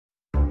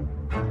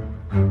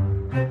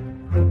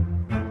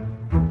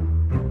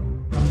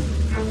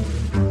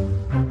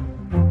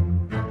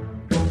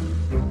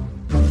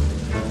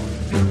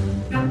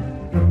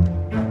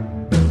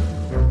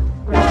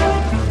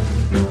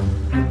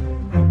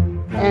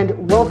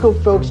and welcome,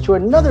 folks, to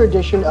another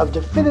edition of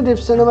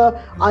Definitive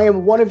Cinema. I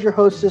am one of your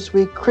hosts this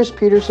week, Chris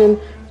Peterson.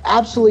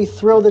 Absolutely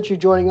thrilled that you're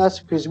joining us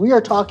because we are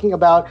talking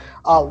about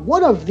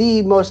one of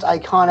the most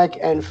iconic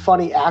and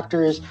funny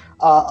actors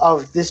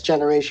of this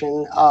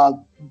generation,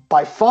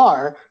 by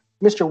far,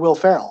 Mr. Will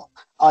Ferrell.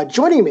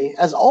 Joining me,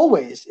 as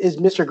always, is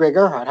Mr. Greg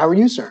Earhart. How are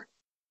you, sir?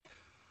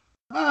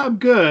 I'm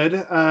good.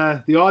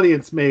 The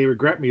audience may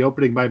regret me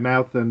opening my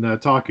mouth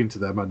and talking to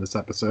them on this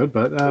episode,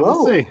 but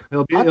we'll see.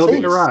 It'll be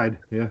a ride.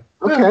 Yeah.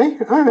 Okay.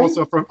 All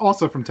right.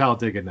 Also from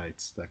Talladega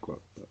Nights, that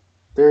quote.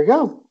 There you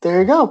go.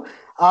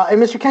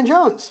 And Mr. Ken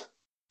Jones.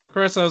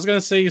 Chris, I was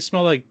gonna say you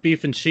smell like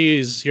beef and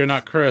cheese. You're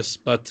not Chris,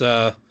 but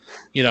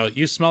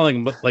you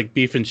smelling like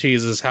beef and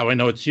cheese is how I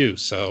know it's you.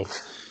 So,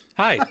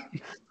 hi.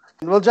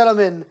 Well,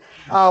 gentlemen,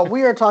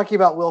 we are talking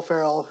about Will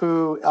Ferrell,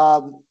 who,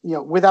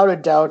 without a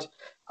doubt,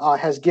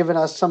 has given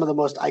us some of the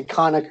most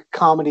iconic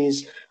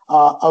comedies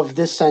of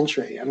this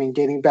century. I mean,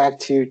 dating back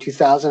to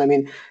 2000. I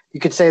mean, you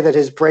could say that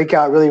his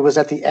breakout really was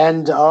at the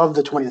end of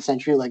the 20th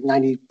century, like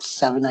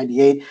 97,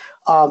 98.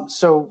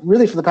 So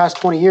really for the past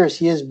 20 years,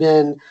 he has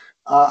been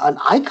an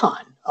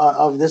icon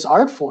of this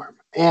art form.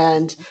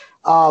 And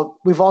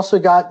we've also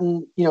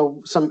gotten,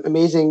 some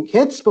amazing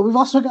hits, but we've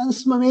also gotten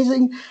some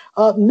amazing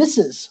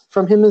misses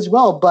from him as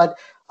well. But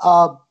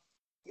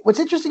what's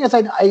interesting is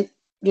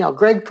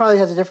Greg probably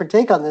has a different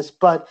take on this,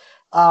 but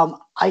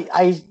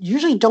I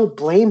usually don't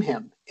blame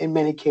him in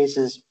many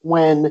cases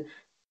when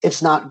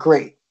it's not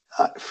great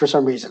for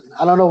some reason.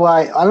 I don't know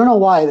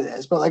why it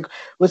is, but like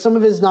with some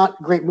of his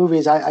not great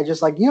movies, I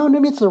just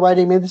maybe it's the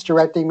writing, maybe it's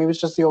directing, maybe it's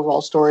just the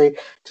overall story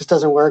just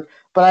doesn't work.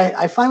 But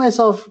I find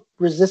myself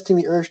resisting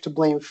the urge to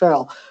blame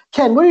Ferrell.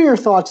 Ken, what are your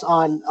thoughts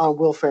on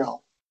Will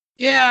Ferrell?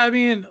 Yeah, I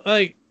mean,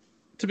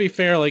 to be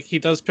fair, he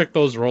does pick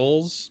those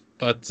roles,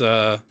 but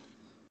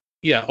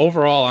yeah,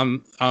 overall,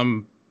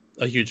 I'm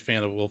a huge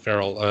fan of Will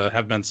Ferrell.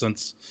 Have been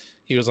since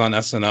he was on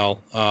SNL.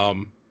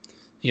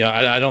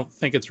 I don't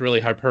think it's really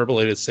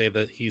hyperbole to say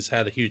that he's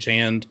had a huge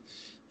hand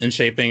in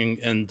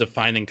shaping and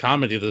defining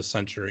comedy this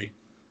century.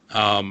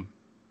 I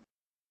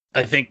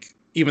think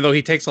even though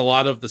he takes a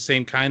lot of the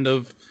same kind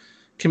of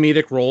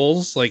comedic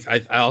roles, I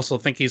also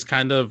think he's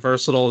kind of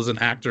versatile as an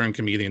actor and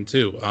comedian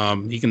too.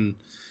 He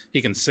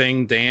can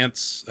sing,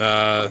 dance.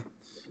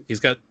 He's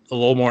got a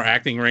little more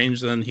acting range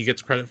than he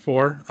gets credit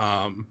for.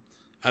 I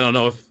don't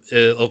know if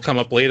it'll come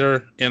up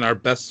later in our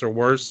best or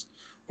worst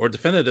or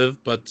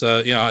definitive, but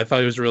I thought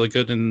he was really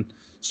good in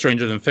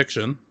Stranger Than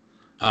Fiction.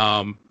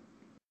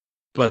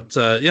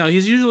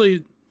 He's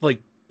usually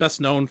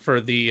best known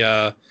for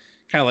the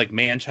kind of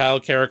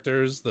man-child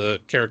characters, the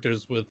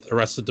characters with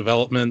Arrested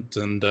Development,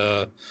 and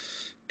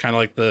kind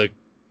of the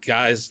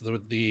guys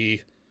with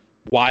the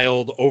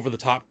wild,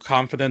 over-the-top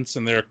confidence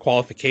in their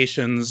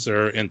qualifications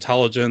or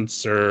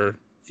intelligence or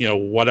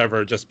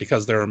whatever, just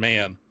because they're a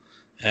man.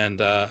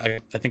 And I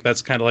think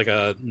that's kind of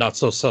a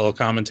not-so-subtle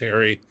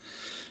commentary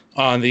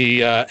on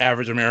the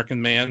average American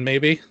man,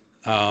 maybe.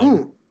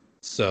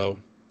 So,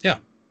 yeah.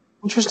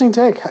 Interesting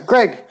take.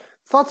 Greg,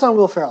 thoughts on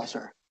Will Ferrell,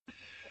 sir?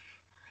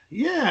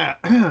 Yeah.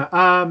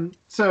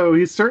 So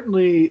he's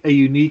certainly a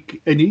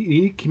unique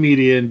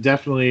comedian.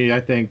 Definitely, I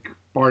think,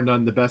 bar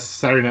none, the best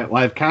Saturday Night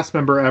Live cast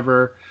member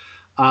ever.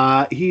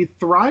 He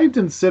thrived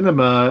in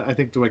cinema, I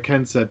think, to what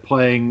Ken said,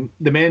 playing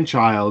the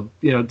man-child,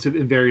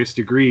 in various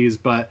degrees.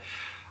 But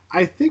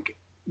I think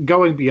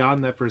going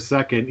beyond that for a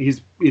second,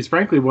 he's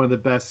frankly one of the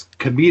best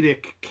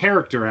comedic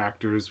character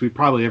actors we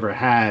probably ever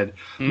had.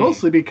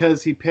 Mostly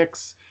because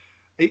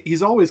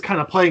he's always kind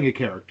of playing a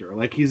character.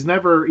 He's one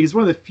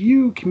of the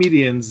few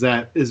comedians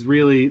that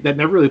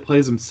never really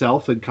plays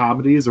himself in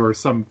comedies or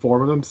some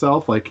form of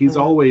himself. He's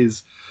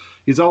always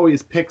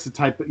picks a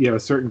type of, a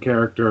certain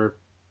character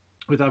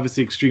with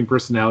obviously extreme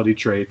personality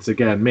traits,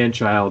 again,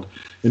 man-child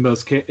in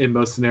most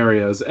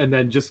scenarios, and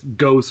then just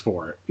goes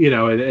for it,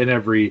 in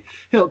every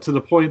hilt, to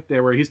the point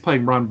there where he's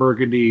playing Ron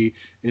Burgundy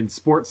in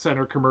Sports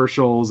Center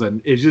commercials,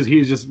 and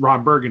he's just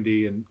Ron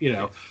Burgundy, and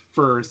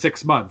for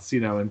 6 months,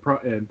 in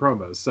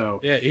promos. So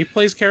yeah, he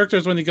plays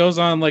characters when he goes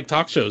on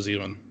talk shows,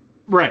 even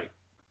right,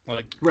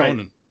 Conan.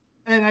 Right.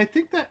 And I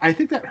think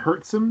that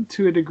hurts him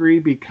to a degree,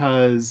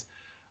 because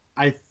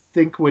I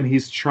think when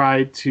he's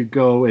tried to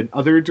go in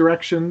other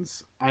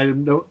directions, I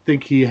don't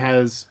think he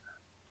has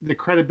the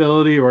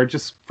credibility or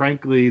just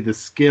frankly the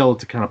skill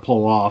to kind of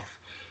pull off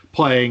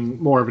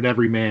playing more of an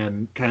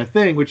everyman kind of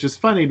thing, which is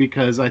funny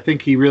because I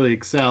think he really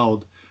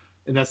excelled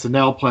in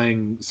SNL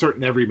playing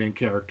certain everyman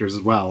characters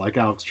as well.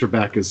 Alex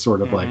Trebek is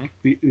sort of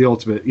the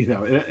ultimate,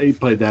 he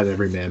played that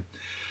everyman.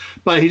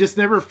 But he just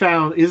never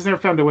found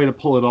a way to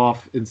pull it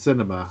off in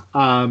cinema.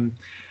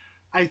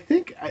 I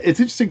think it's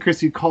interesting,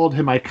 Chris, you called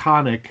him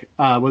iconic,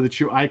 one of the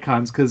true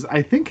icons, because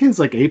I think his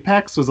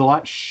apex was a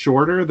lot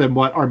shorter than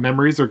what our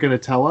memories are going to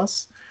tell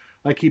us.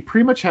 He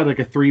pretty much had a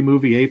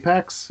 3-movie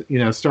apex,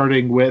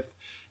 starting with,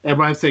 and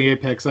when I'm saying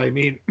apex, I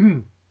mean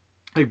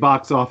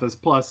box office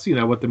plus,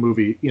 what the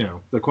movie,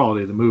 the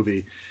quality of the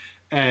movie.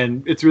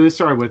 And it's really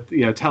started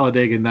with,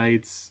 Talladega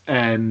Nights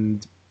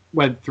and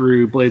went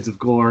through Blades of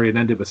Glory and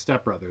ended with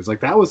Step Brothers. Like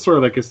that was sort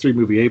of like his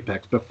 3-movie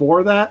apex.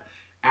 Before that,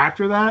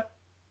 after that,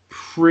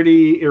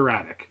 pretty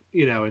erratic,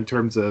 in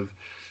terms of,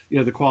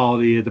 the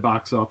quality of the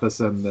box office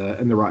and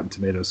the Rotten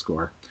Tomatoes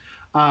score.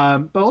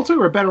 But ultimately,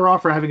 we're better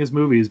off for having his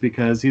movies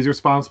because he's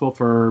responsible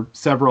for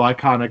several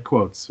iconic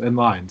quotes and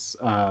lines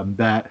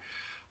that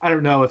I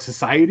don't know if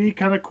society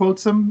kind of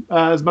quotes him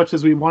as much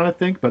as we want to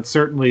think, but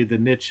certainly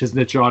his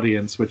niche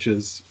audience, which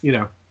is,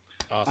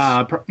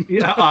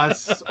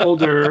 us,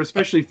 older,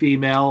 especially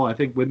female. I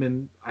think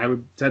women, I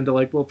would tend to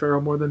like Will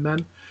Ferrell more than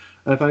men,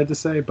 if I had to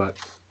say, but...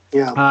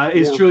 Yeah,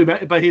 he's truly,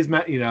 but he's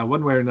met,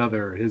 one way or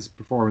another, his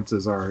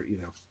performances are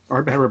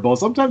memorable.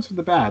 Sometimes for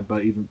the bad,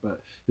 but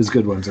his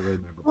good ones are really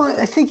memorable. Well,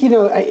 I think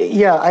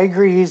I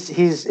agree.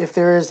 He's if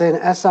there is an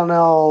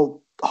SNL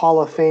Hall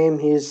of Fame,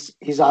 he's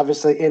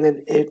obviously in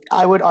it.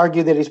 I would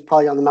argue that he's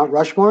probably on the Mount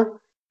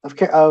Rushmore of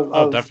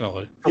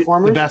definitely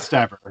performers, the best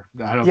ever.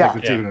 I don't think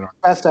it's even an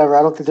argument. Best ever.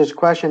 I don't think there's a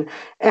question.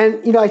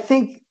 And I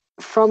think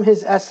from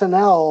his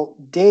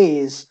SNL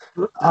days.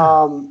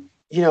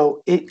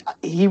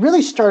 He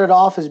really started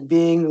off as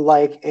being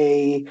like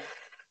a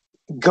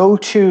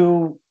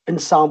go-to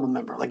ensemble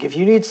member. Like if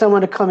you need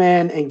someone to come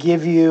in and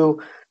give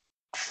you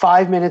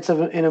 5 minutes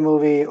in a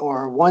movie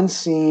or one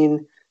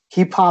scene,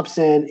 he pops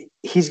in,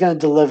 he's going to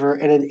deliver,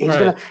 and he's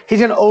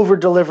going to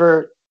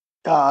over-deliver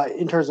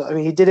in terms of. I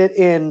mean, he did it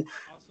in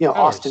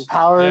Austin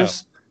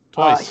Powers.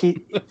 Twice. He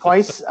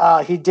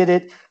did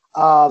it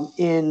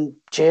in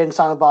Jay and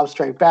Silent Bob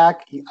Strike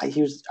Back.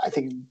 He was, I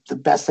think, the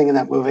best thing in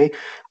that movie.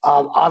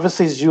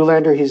 Obviously,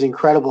 Zoolander, he's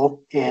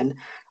incredible in.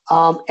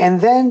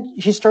 And then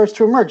he starts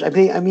to emerge. I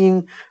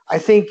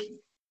think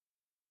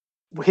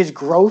his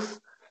growth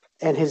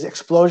and his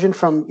explosion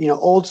from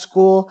old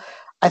school.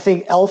 I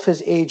think Elf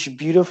has aged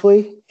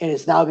beautifully and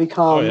it's now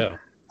become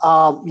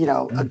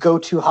a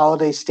go-to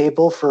holiday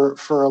staple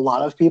for a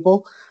lot of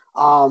people.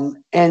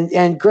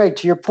 And Greg,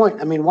 to your point,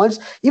 I mean,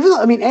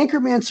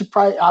 Anchorman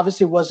surprise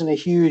obviously wasn't a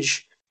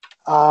huge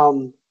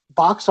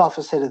box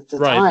office hit at the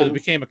time. Right, but it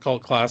became a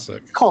cult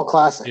classic.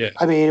 Yeah.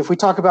 I mean, if we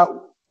talk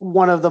about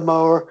one of the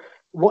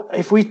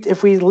if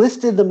we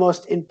listed the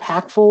most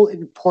impactful,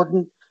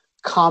 important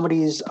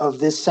comedies of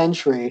this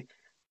century,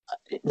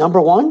 number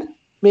one,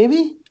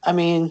 maybe? I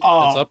mean, it's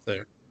up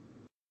there.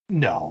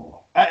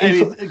 No. I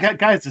mean,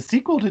 guys, the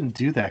sequel didn't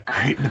do that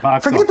great in the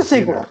box office. Forget the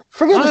sequel.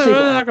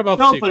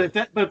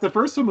 But the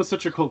first one was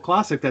such a cult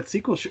classic that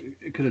sequel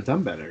could have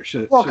done better.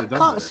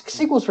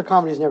 Sequels for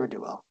comedies never do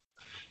well.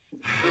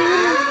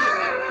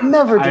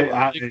 Never do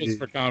well. Sequels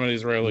for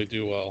comedies rarely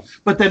do well.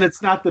 But then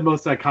it's not the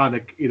most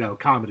iconic,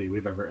 comedy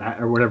we've ever had,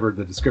 or whatever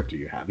the descriptor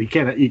you have. You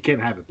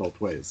can't have it both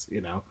ways.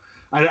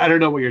 I don't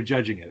know what you're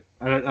judging it.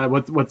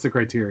 What's the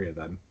criteria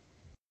then?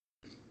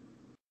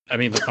 I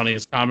mean, the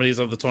funniest comedies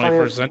of the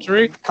 21st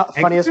century?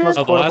 Funniest, most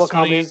quotable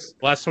comedies.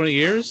 Last 20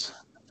 years?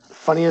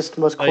 Funniest,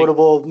 most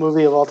quotable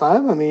movie of all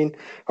time? I mean,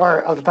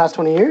 or of the past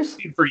 20 years?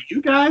 For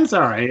you guys,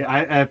 all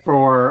right.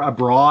 For a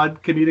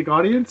broad comedic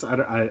audience, I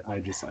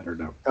don't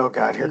know. Oh,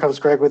 God, here comes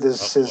Greg with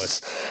his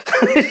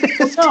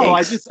no,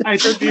 I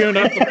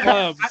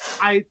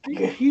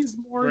think he's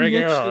more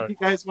niche than you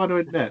guys want to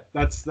admit.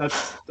 That's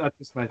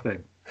just my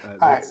thing. All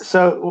right,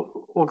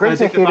 so,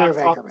 Greg's a hater of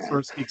Anchorman. Sort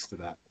of speaks to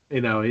that.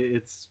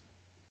 It's...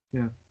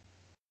 Yeah.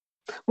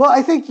 Well,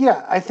 I think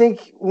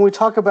when we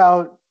talk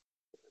about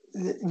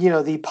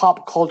the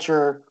pop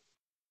culture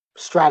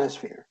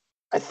stratosphere,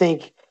 I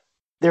think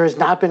there has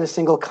not been a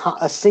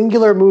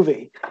singular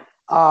movie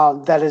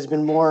that has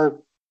been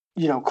more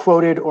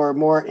quoted or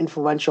more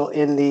influential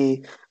in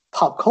the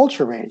pop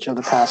culture range of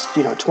the past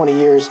 20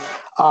 years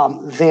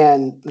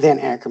than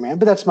Anchorman.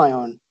 But that's my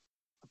own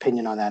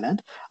opinion on that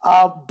end.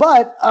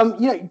 But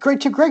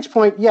to Greg's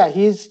point,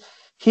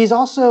 he's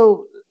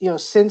also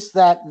since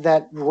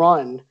that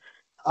run,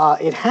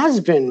 it has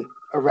been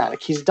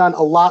erratic. He's done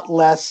a lot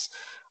less,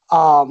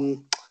 of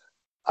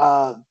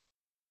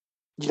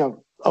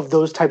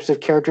those types of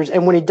characters.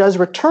 And when he does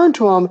return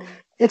to them,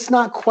 it's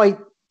not quite,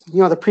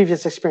 the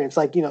previous experience.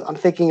 Like, I'm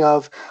thinking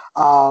of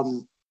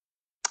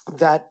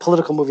that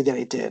political movie that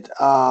he did.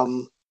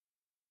 Oh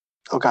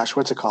gosh,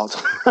 what's it called?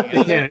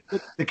 The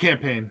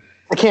Campaign.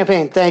 The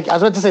Campaign. Thank you. I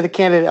was about to say The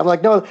Candidate. I'm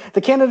like, no,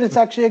 The Candidate's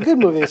actually a good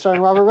movie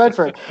starring Robert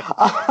Redford.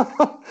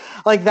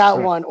 Like that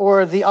one,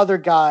 or The Other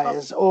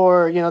Guys,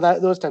 or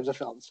those types of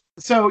films.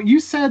 So you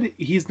said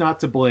he's not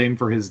to blame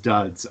for his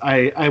duds.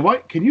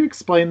 Can you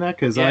explain that?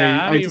 Because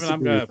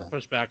I'm gonna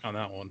push back on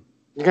that one.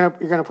 You're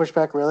gonna push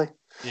back, really?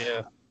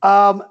 Yeah.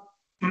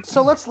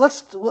 So let's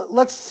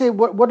see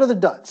what are the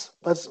duds.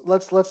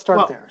 Let's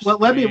start there. Well,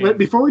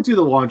 before we do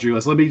the laundry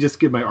list, let me just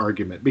give my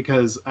argument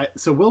because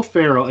Will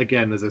Ferrell,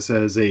 again, as I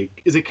said, is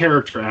a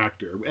character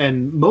actor,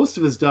 and most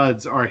of his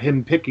duds are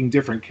him picking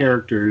different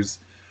characters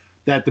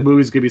that the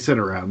movie's going to be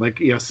centered around, like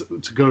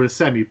to go to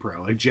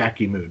semi-pro, like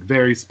Jackie Moon,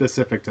 very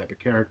specific type of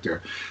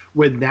character.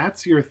 When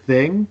that's your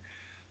thing,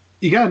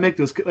 you got to make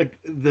those, like,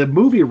 the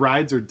movie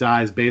rides or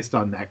dies based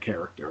on that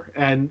character.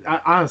 And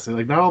honestly,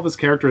 like, not all of his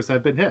characters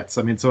have been hits.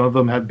 I mean, some of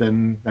them have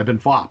been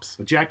flops.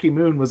 Jackie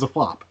Moon was a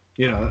flop.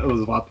 You know, it was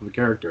a lot for the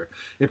character.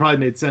 It probably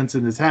made sense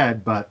in his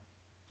head, but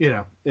you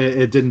know,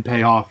 it didn't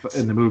pay off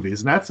in the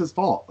movies, and that's his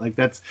fault. Like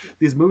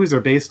these movies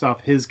are based off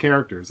his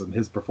characters and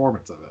his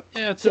performance of it.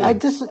 Yeah, I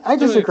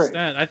disagree.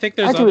 I think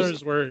there's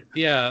others where,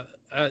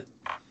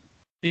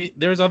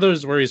 there's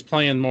others where he's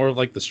playing more of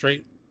like the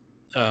straight,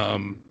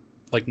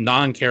 like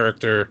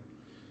non-character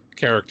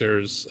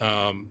characters,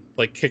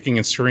 like Kicking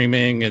and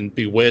Screaming and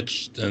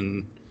Bewitched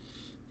and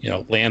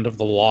Land of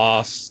the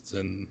Lost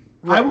and.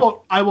 Right.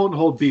 I won't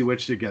hold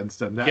Bewitched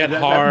against him. Get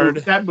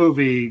Hard. That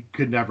movie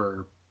could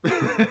never.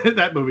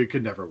 That movie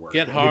could never work.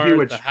 Get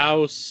Hard. The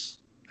House.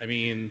 I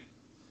mean.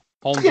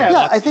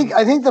 I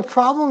think the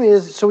problem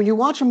is, so when you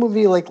watch a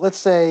movie like, let's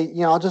say,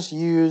 I'll just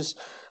use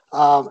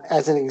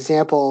as an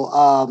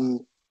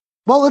example.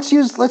 Let's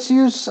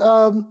use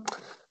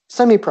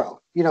Semi-Pro.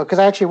 Because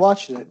I actually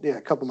watched it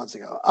a couple months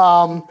ago.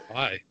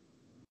 Why?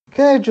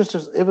 Okay,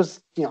 it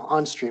was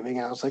on streaming,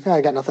 and I was like, I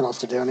got nothing else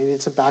to do, and I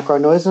needed some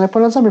background noise, and I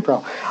put on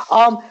Semi-Pro.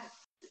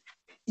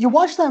 You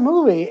watch that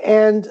movie,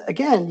 and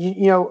again,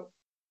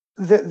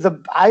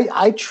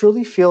 I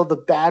truly feel the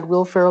bad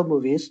Will Ferrell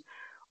movies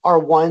are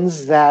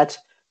ones that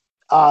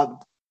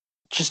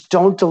just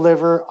don't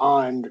deliver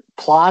on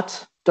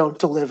plot, don't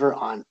deliver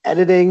on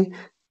editing,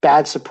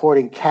 bad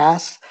supporting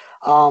cast.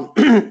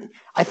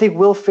 I think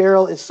Will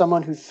Ferrell is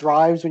someone who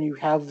thrives when you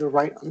have the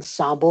right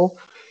ensemble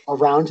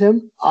around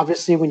him.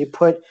 Obviously, when you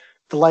put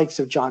the likes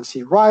of John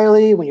C.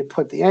 Reilly, when you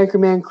put the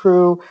Anchorman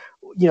crew,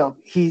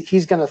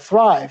 he's going to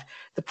thrive.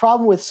 The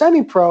problem with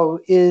Semi-Pro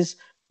is,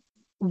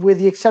 with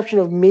the exception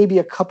of maybe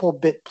a couple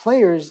bit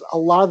players, a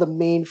lot of the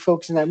main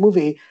folks in that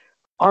movie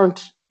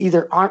aren't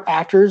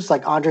actors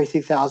like Andre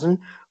 3000,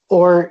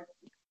 or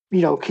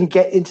can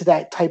get into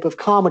that type of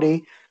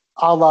comedy,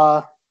 a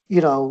la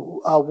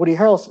Woody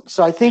Harrelson.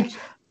 So I think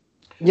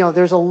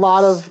there's a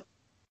lot of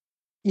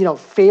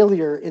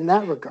failure in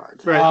that regard.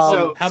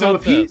 Right.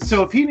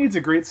 If he needs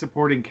a great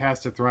supporting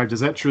cast to thrive, does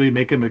that truly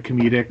make him a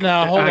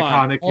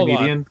iconic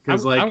comedian?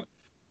 Because I'm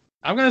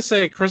gonna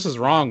say Chris is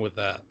wrong with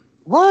that.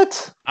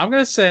 What? I'm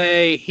gonna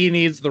say he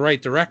needs the right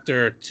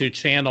director to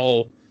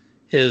channel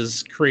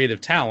his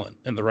creative talent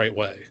in the right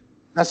way.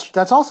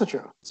 That's also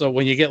true. So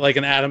when you get like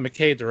an Adam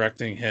McKay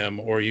directing him,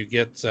 or you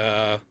get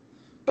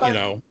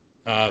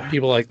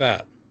people like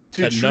that.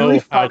 Do truly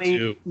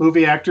funny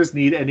movie actors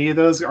need any of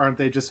those? Or aren't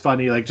they just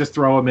funny? Like, just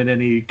throw them in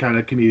any kind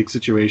of comedic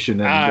situation.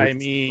 And I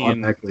mean,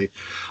 automatically.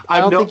 I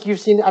don't think you've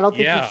seen a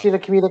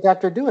comedic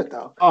actor do it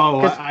though.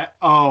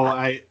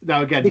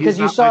 Because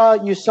you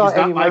saw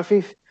Eddie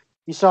Murphy.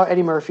 You saw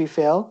Eddie Murphy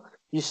fail.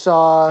 You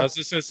saw. I was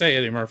just gonna say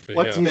Eddie Murphy.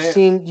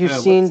 You've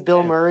seen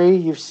Bill Murray.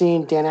 You've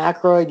seen Dan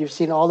Aykroyd. You've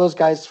seen all those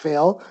guys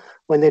fail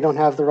when they don't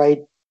have the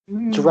right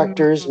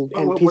directors and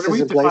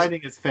pieces in place.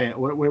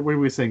 What are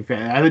we saying?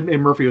 Fan? I think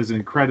Murphy was an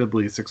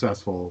incredibly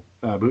successful.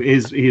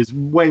 He is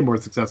way more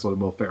successful than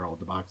Will Ferrell at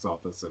the box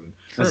office. And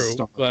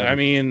true, but I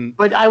mean,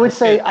 I would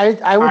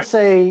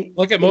say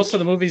look at most of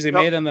the movies he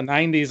made in the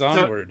 '90s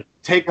onward.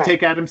 Take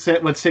Adam.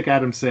 Let's take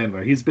Adam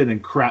Sandler. He's been in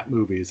crap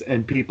movies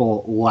and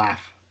people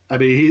laugh. I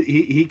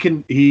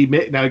mean,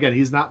 now again,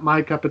 he's not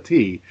my cup of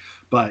tea,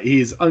 but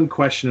he's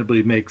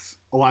unquestionably makes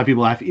a lot of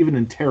people laugh, even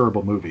in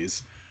terrible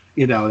movies.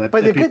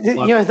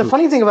 The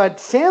funny thing about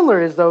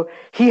Sandler is, though,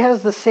 he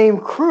has the same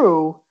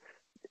crew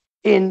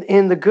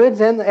in the goods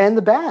and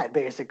the bad,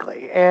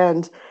 basically,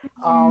 and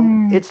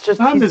it's just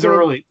not in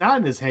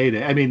his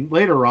heyday. I mean,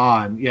 later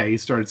on, he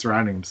started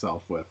surrounding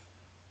himself with,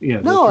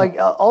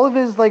 all of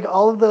his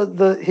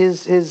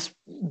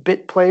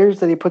bit players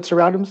that he puts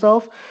around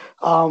himself.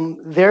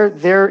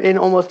 They're in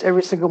almost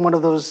every single one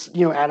of those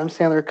Adam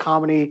Sandler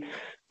comedy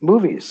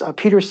movies.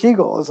 Peter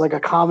Siegel is like a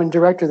common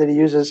director that he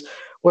uses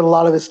with a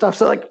lot of his stuff.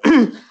 So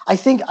I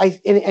think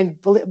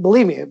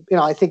believe me,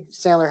 I think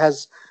Sandler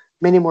has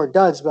many more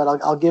duds, but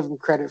I'll give him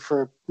credit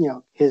for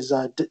his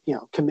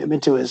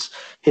commitment to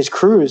his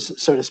crews,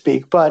 so to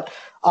speak. But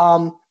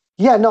I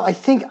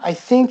think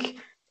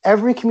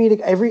every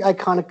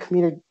iconic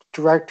comedic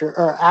director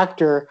or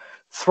actor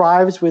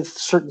thrives with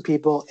certain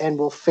people and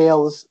will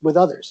fail with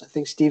others. I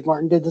think Steve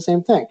Martin did the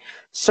same thing.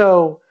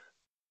 So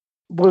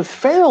with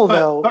Ferrell,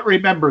 but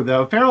remember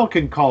though, Ferrell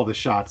can call the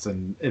shots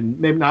and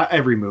maybe not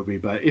every movie,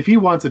 but if he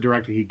wants a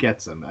director, he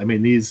gets them. I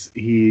mean,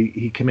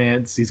 he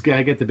commands. He's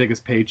gonna get the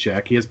biggest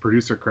paycheck. He has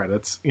producer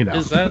credits, on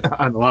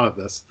a lot of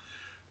this.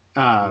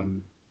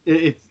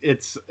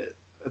 It's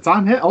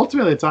on him.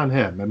 Ultimately, it's on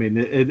him. I mean,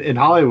 in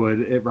Hollywood,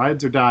 it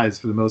rides or dies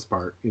for the most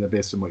part,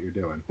 based on what you're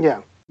doing.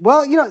 Yeah.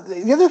 Well,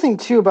 the other thing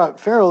too about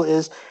Ferrell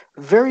is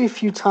very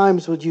few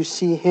times would you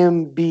see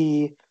him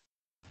be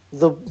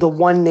the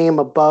one name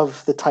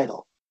above the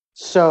title.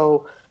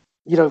 So,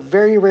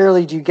 very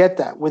rarely do you get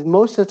that. With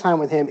most of the time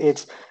with him,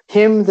 it's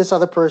him, this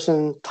other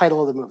person,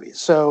 title of the movie.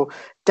 So,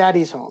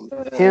 Daddy's Home,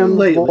 him,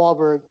 lately.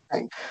 Wahlberg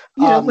thing.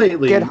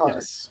 Lately, Get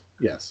Hard.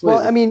 Yes. Well,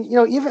 I mean,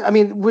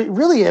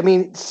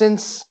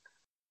 since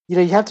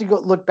you have to go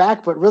look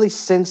back, but really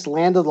since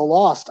Land of the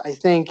Lost, I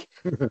think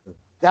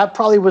that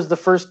probably was the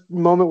first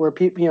moment where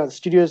people, the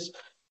studios,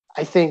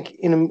 I think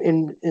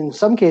in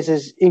some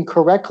cases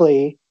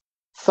incorrectly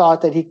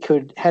thought that he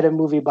could head a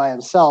movie by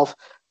himself,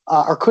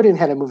 or couldn't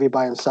head a movie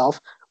by himself.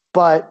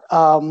 But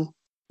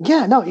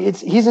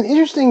he's an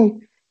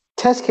interesting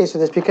test case for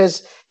this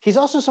because he's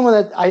also someone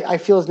that I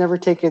feel has never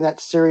taken that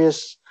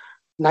serious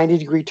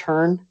 90-degree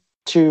turn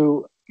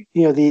to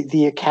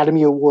the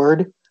Academy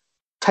Award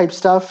type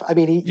stuff. I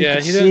mean, he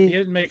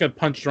didn't make a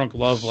Punch Drunk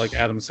Love like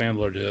Adam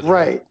Sandler did,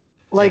 right?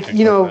 Like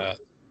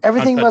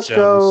Everything Must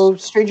Go,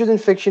 Stranger Than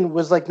Fiction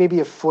was like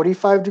maybe a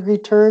 45-degree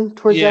turn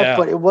towards that,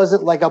 but it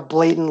wasn't like a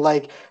blatant,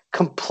 like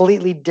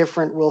completely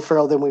different Will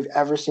Ferrell than we've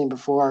ever seen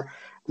before.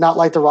 Not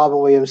like the Robin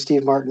Williams,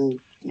 Steve Martin,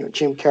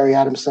 Jim Carrey,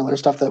 Adam Sandler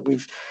stuff that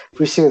we've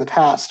seen in the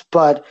past.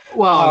 But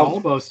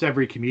almost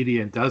every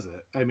comedian does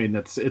it. I mean,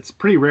 it's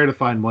pretty rare to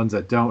find ones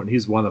that don't, and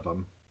he's one of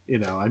them.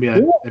 I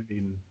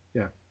mean.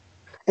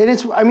 And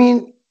it's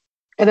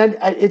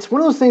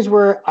one of those things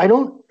where I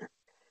don't.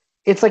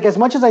 It's like as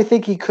much as I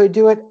think he could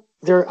do it,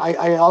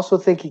 I also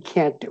think he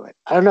can't do it.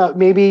 I don't know.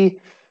 Maybe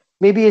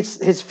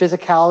it's his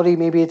physicality.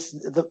 Maybe it's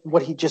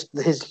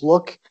his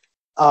look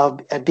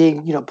at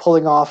being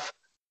pulling off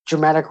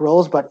dramatic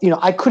roles. But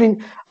I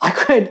could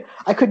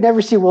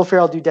never see Will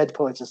Ferrell do Dead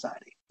Poet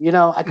Society.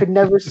 I could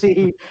never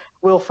see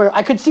Will Ferrell.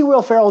 I could see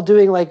Will Ferrell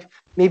doing like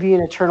maybe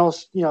an Eternal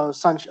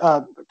Sunshine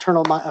of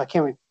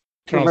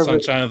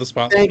the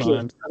Spotless Mind. You.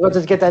 I was about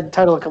to get that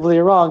title completely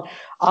wrong.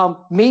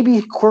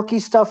 Maybe quirky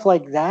stuff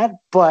like that,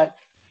 but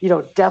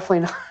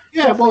definitely not.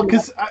 Yeah, well,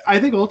 because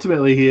I think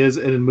ultimately he is,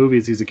 and in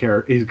movies he's a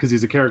character because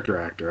he's a character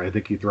actor. I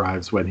think he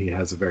thrives when he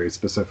has a very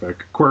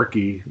specific,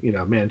 quirky,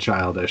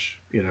 man-childish,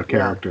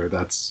 character. Yeah.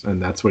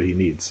 That's what he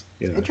needs.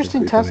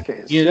 Interesting test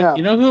case. You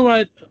know who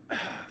I'd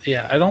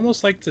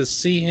almost like to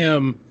see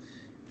him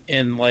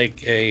in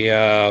like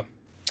a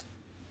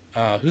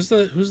who's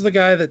the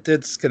guy that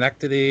did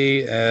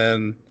Schenectady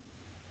and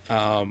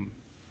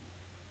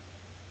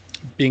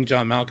Being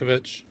John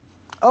Malkovich?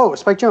 Oh,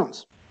 Spike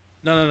Jonze.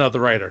 No, the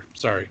writer.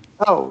 Sorry.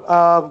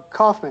 Oh,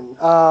 Kaufman.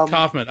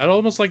 Kaufman. I'd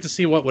almost like to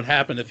see what would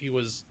happen if he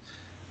was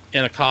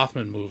in a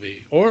Kaufman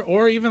movie,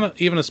 or even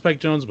a Spike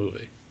Jonze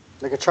movie,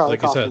 like a Charlie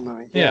Kaufman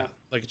movie. Yeah,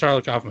 like a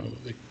Charlie Kaufman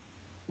movie.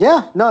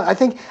 Yeah, no, I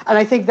think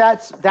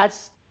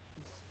that's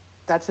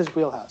his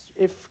wheelhouse.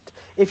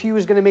 If he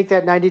was going to make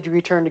that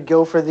 90-degree turn to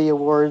go for the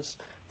awards,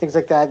 things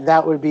like that,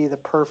 that would be the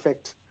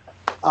perfect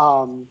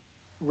realm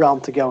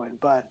to go in.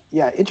 But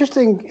yeah,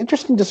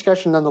 interesting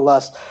discussion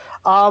nonetheless.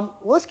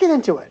 Let's get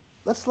into it.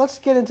 Let's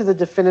get into the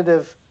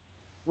definitive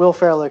Will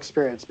Ferrell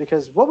experience,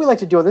 because what we like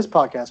to do on this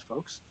podcast,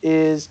 folks,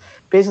 is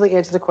basically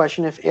answer the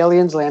question: if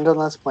aliens landed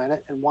on this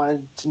planet and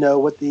wanted to know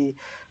what the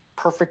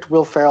perfect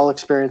Will Ferrell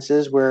experience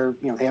is, where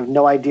they have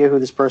no idea who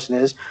this person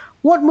is,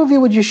 what movie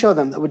would you show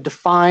them that would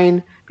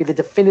be the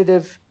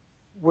definitive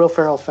Will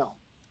Ferrell film?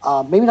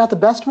 Maybe not the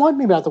best one,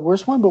 maybe not the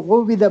worst one, but what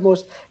would be that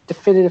most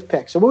definitive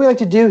pick? So what we like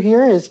to do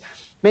here is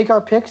make our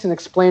picks and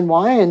explain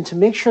why, and to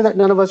make sure that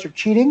none of us are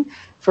cheating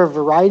for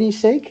variety's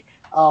sake,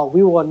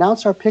 we will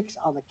announce our picks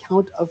on the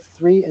count of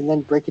 3 and then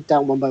break it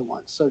down one by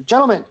one. So,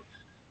 gentlemen,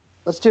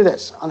 let's do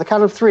this. On the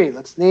count of 3,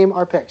 let's name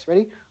our picks.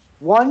 Ready?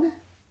 1,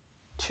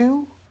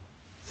 2,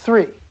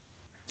 3.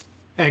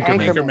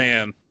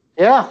 Anchorman.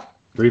 Yeah.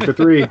 3 for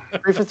 3.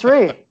 3 for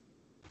 3.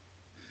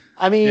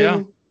 I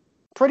mean,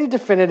 pretty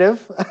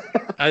definitive.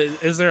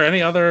 Is there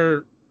any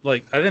other... I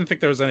didn't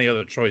think there was any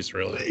other choice,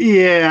 really.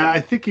 Yeah,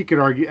 I think you could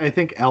argue. I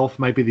think Elf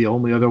might be the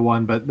only other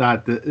one, but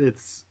not.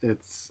 It's.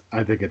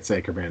 I think it's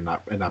Anchorman,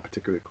 not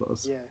particularly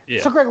close. Yeah.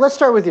 So, Greg, let's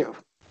start with you.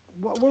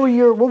 What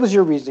was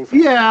your reasoning for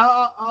that?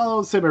 Yeah,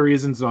 I'll say my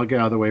reasons, and I'll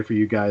get out of the way for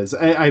you guys.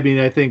 I mean,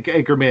 I think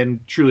Anchorman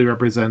truly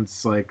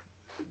represents like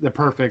the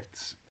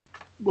perfect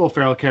Will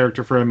Ferrell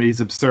character for him. He's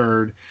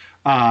absurd.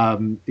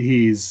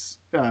 He's.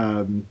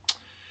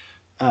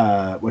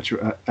 I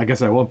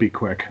guess I won't be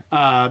quick.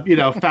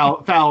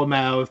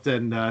 Foul-mouthed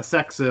and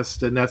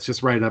sexist, and that's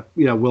just right up,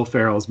 Will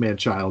Ferrell's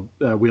man-child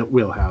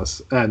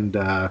wheelhouse. And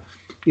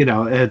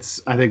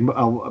it's, I think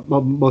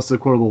most of the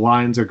quotable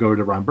lines go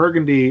to Ron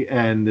Burgundy,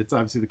 and it's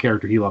obviously the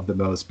character he loved the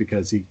most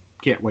because he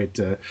can't wait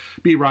to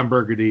be Ron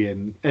Burgundy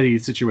in any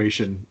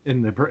situation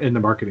in the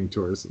marketing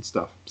tours and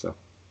stuff. So,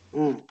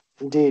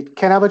 indeed,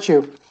 Ken, how about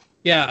you?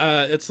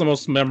 Yeah, it's the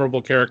most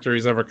memorable character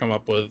he's ever come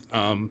up with.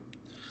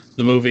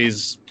 The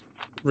movie's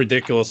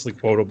ridiculously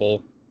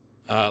quotable.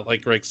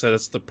 Like Greg said,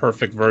 it's the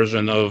perfect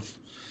version of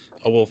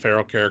a Will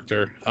Ferrell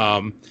character.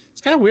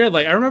 It's kind of weird.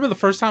 Like, I remember the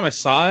first time I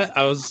saw it,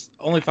 I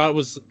only thought it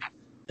was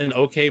an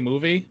okay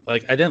movie.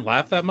 Like, I didn't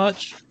laugh that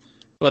much.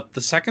 But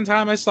the second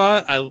time I saw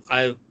it,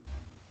 I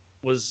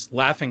was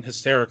laughing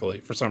hysterically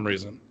for some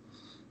reason.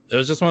 It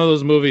was just one of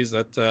those movies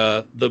that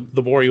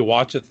the more you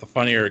watch it, the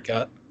funnier it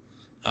got.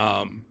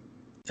 And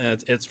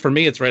it's for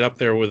me, it's right up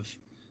there with,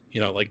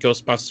 like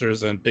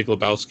Ghostbusters and Big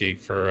Lebowski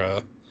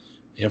for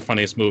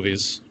funniest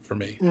movies for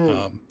me.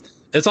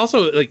 It's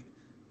also like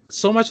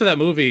so much of that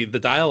movie, the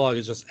dialogue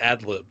is just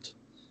ad-libbed,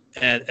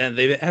 and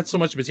they had so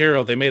much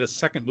material they made a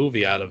second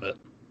movie out of it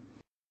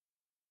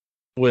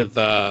with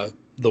the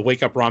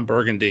Wake Up Ron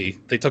Burgundy.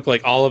 They took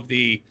like all of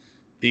the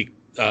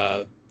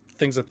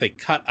things that they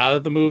cut out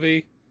of the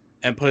movie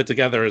and put it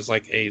together as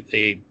like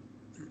a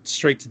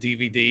straight to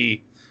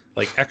DVD,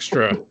 like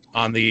extra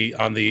on the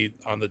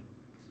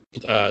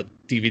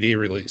DVD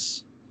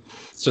release.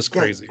 It's just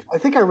crazy. I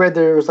think I read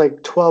there was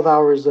like 12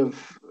 hours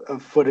of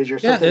footage or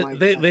something like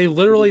that. They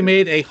literally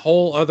made a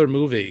whole other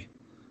movie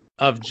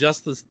of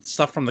just the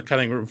stuff from the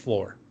cutting room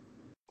floor.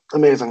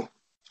 Amazing.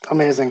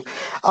 Anchorman's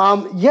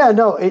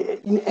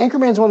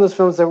one of those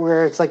films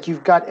where it's like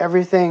you've got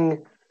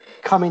everything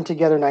coming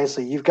together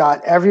nicely. You've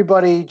got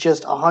everybody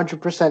just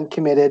 100%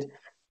 committed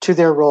to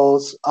their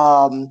roles,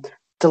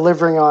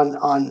 delivering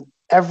on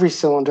every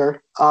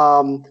cylinder.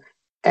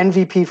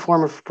 MVP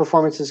form of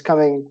performances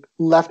coming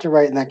left and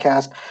right in that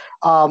cast.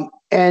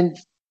 And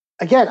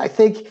again, I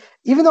think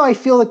even though I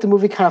feel like the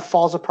movie kind of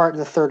falls apart in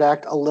the third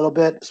act a little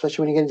bit,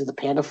 especially when you get into the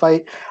panda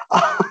fight,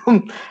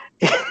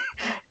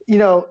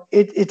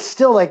 it's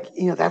still like,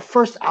 that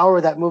first hour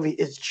of that movie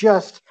is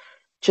just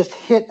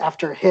hit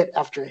after hit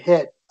after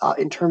hit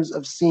in terms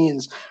of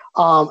scenes.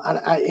 And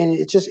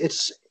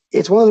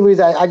it's one of the movies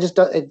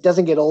that it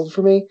doesn't get old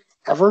for me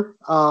ever.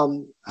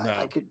 No.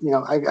 I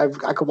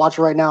could watch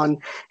it right now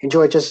and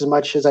enjoy it just as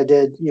much as I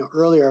did,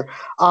 earlier.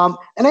 And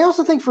I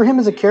also think for him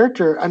as a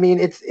character, I mean,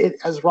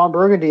 as Ron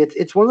Burgundy,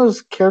 it's one of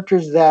those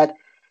characters that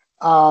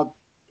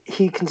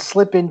he can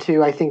slip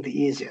into, I think,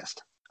 the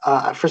easiest.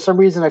 For some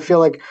reason, I feel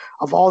like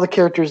of all the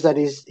characters that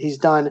he's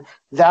done,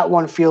 that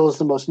one feels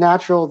the most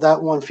natural.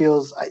 That one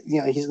feels,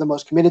 he's the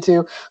most committed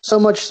to.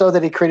 So much so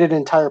that he created an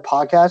entire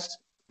podcast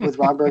with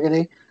Ron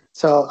Burgundy.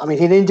 So, I mean,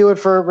 he didn't do it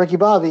for Ricky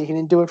Bobby. He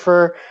didn't do it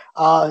for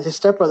his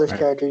stepbrother's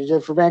character. He did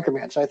it for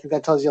Anchorman. So I think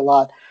that tells you a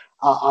lot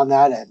on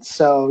that end.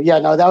 So, yeah,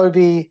 no, that would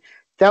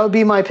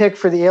be my pick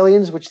for the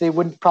aliens, which they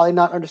would probably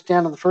not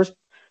understand on the first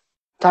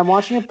time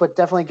watching it, but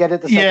definitely get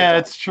it the second time.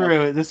 It's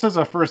true. So, this is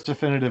a first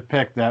definitive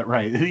pick that,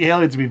 right. The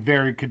aliens would be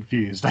very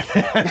confused. I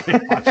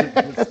think watching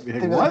this,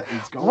 like, what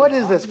is going on? What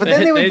is this? But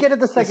then they would get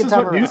it the second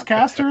time around. This is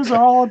what newscasters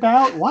are all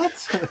about?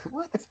 What?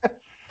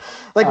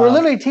 Like, we're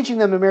literally teaching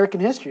them American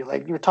history.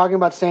 Like, you're talking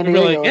about San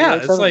Diego. Like, yeah,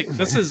 it's like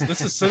this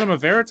is cinema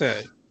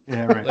verite.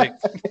 Yeah, right. Like,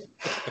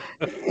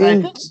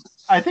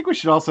 I think we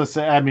should also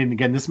say, I mean,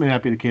 again, this may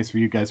not be the case for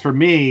you guys. For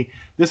me,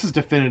 this is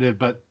definitive,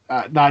 but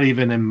not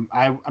even in.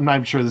 I'm not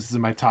even sure this is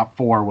in my top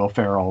 4 Will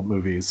Ferrell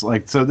movies.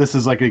 Like, so this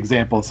is like an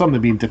example of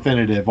something being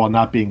definitive while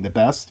not being the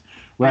best,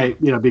 right?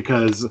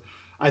 Because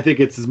I think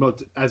it's his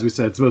most, as we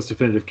said, it's the most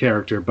definitive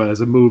character. But as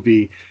a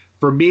movie.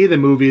 For me, the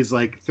movie is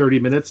like 30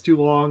 minutes too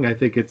long. I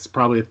think it's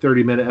probably a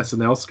 30-minute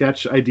SNL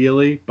sketch,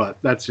 ideally, but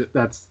that's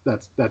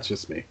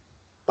just me.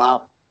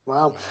 Wow.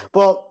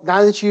 Well,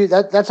 now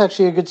that that's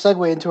actually a good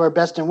segue into our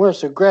best and worst.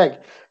 So, Greg,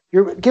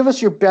 give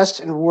us your best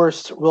and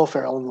worst Will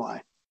Ferrell and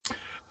why.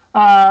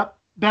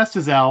 Best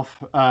is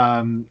Elf.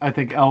 I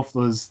think Elf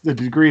the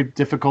degree of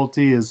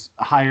difficulty is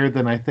higher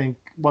than I think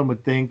one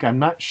would think. I'm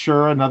not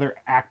sure another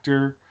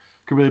actor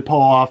could really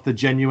pull off the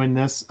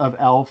genuineness of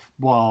Elf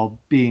while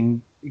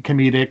being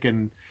comedic,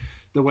 and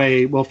the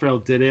way Will Ferrell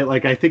did it.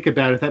 Like, I think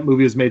about it, that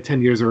movie was made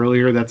 10 years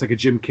earlier. That's like a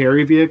Jim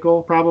Carrey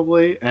vehicle,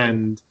 probably,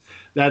 and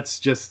that's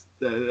just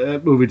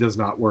that movie does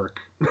not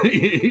work.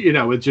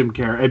 With Jim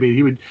Carrey. I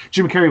mean,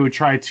 Jim Carrey would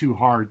try too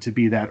hard to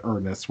be that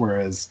earnest,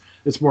 whereas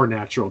it's more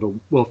natural to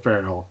Will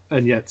Ferrell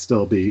and yet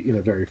still be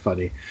very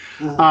funny.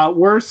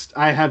 Worst,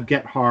 I have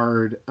Get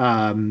Hard.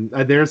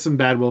 There's some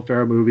bad Will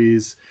Ferrell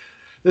movies.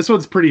 This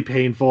one's pretty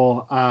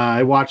painful.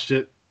 I watched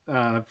it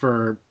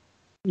for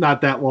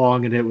not that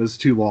long, and it was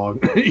too long.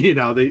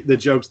 The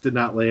jokes did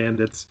not land.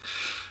 It's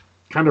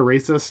kind of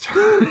racist,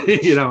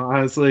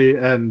 honestly,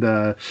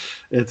 and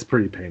it's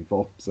pretty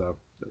painful. So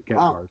Get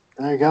Hard.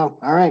 There you go.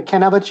 All right,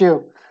 Ken, how about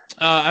you?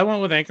 I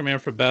went with Anchorman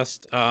for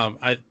best.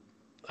 I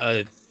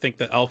think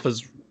that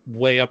Alpha's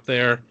way up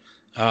there.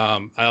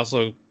 I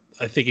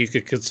think you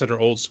could consider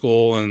Old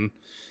School and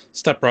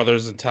Step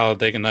Brothers and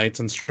Talladega Nights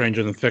and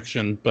Stranger Than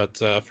Fiction, but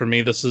for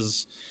me, this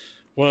is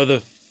one of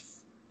the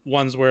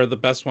ones where the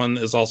best one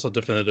is also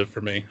definitive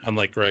for me,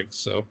 unlike Greg.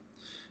 So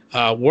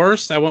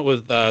worst, I went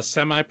with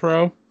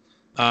Semi-Pro.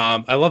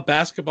 I love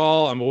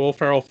basketball. I'm a Will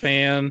Ferrell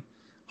fan.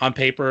 On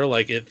paper,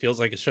 like, it feels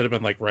like it should have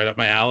been like right up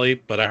my alley,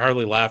 but I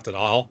hardly laughed at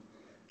all.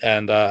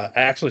 And I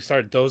actually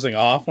started dozing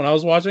off when I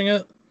was watching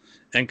it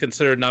and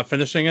considered not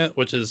finishing it,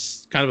 which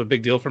is kind of a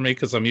big deal for me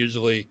because I'm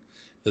usually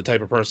the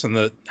type of person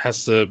that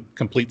has to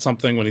complete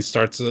something when he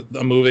starts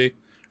a movie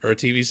or a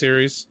TV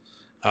series.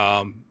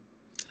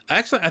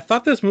 Actually, I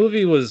thought this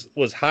movie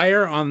was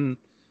higher on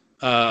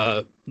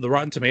the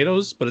Rotten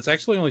Tomatoes, but it's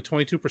actually only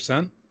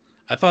 22%.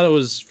 I thought it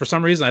was, for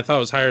some reason, I thought it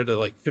was higher to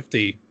like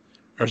 50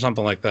 or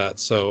something like that.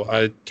 So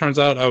it turns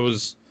out I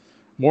was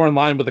more in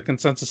line with the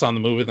consensus on the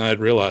movie than I'd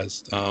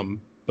realized.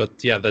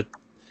 But yeah, that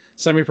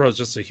Semi-Pro is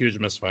just a huge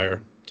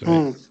misfire to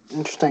me.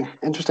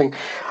 Interesting.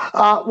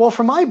 Well,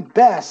 for my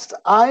best,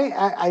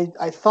 I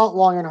thought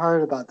long and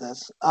hard about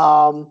this.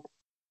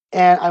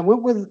 And I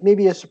went with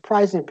maybe a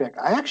surprising pick.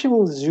 I actually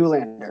went with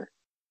Zoolander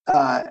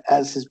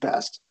as his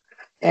best.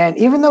 And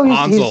even though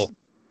he's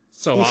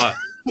hot.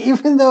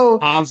 Even though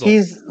Hansel.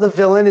 He's the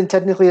villain and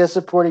technically a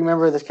supporting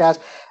member of this cast,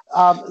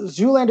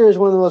 Zoolander is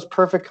one of the most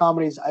perfect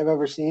comedies I've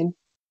ever seen.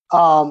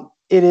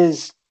 It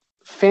is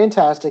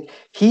fantastic.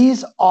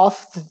 He's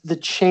off the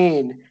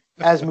chain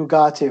as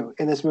Mugatu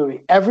in this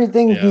movie.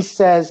 Everything he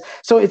says.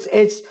 So it's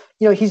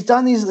he's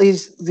done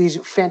these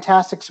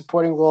fantastic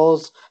supporting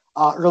roles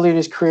early in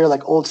his career,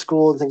 like Old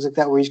School and things like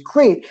that, where he's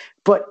great.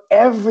 But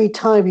every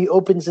time he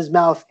opens his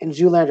mouth in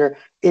Zoolander,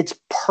 it's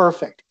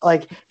perfect.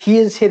 Like he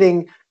is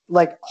hitting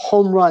like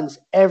home runs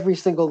every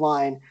single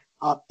line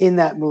in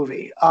that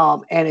movie.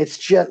 And it's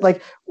just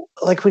like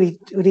when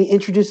he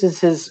introduces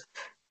his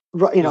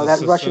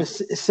that Russian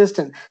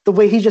assistant, the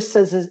way he just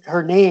says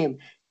her name,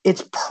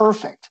 it's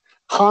perfect.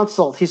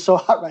 Hansel, he's so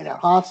hot right now.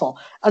 Hansel,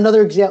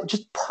 another example,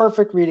 just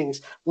perfect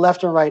readings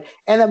left and right,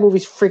 and that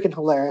movie's freaking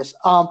hilarious.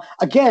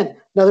 Again,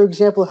 another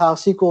example of how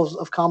sequels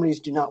of comedies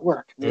do not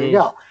work. There you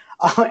go.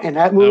 And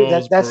that movie,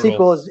 that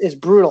sequel is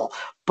brutal,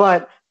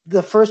 but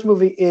the first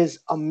movie is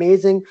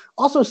amazing.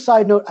 Also,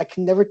 side note, I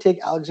can never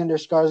take Alexander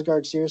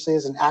Skarsgård seriously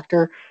as an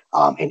actor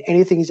in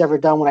anything he's ever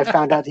done. When I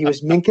found out he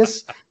was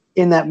Minkus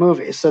in that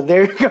movie, so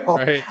there you go.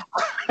 Right.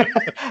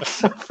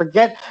 So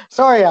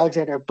sorry,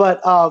 Alexander,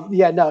 but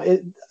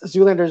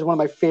Zoolander is one of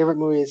my favorite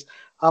movies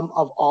of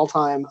all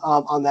time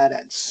on that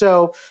end.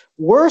 So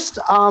worst,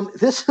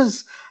 this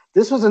was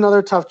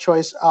another tough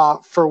choice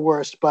for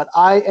worst, but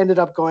I ended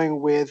up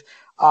going with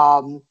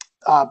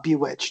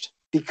Bewitched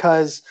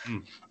because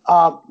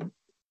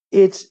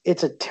it's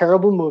a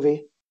terrible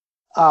movie.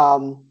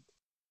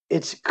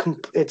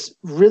 It's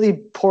really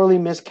poorly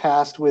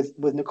miscast with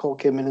Nicole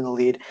Kidman in the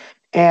lead.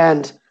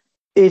 And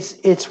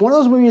it's one of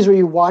those movies where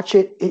you watch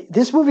it.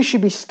 This movie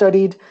should be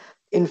studied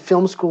in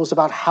film schools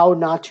about how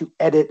not to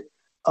edit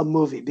a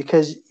movie,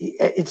 because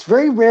it's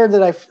very rare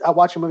that I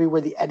watch a movie where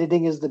the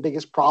editing is the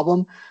biggest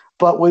problem.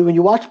 But when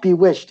you watch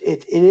Bewitched,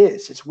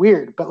 it's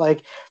weird. But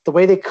like the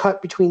way they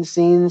cut between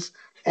scenes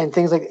and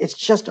things like, it's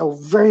just a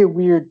very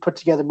weird put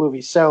together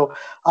movie. So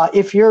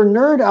if you're a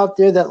nerd out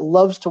there that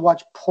loves to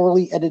watch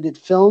poorly edited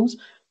films,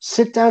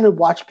 sit down and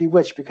watch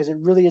Bewitched, because it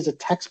really is a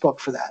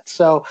textbook for that.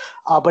 So,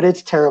 but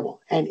it's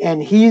terrible.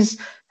 And he's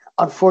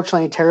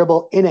unfortunately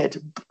terrible in it,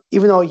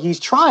 even though he's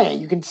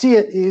trying. You can see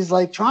it. He's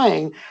like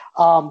trying,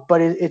 but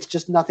it's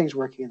just nothing's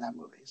working in that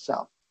movie.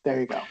 So there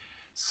you go.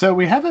 So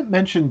we haven't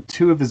mentioned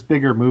two of his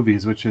bigger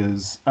movies, which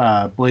is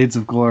Blades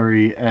of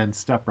Glory and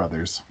Step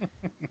Brothers.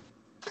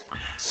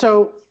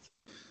 So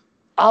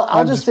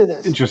I'll just say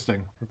this.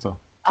 Interesting. That's all.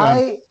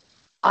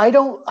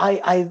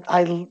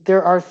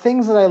 There are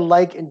things that I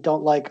like and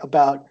don't like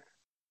about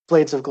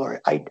Blades of Glory.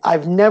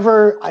 I've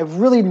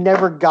really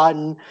never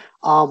gotten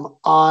oh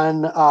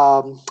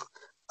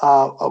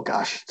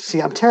gosh,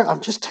 see,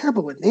 I'm just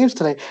terrible with names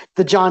today.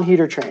 The John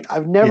Heater train.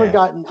 I've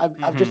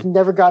just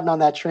never gotten on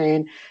that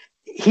train.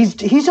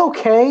 He's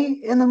okay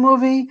in the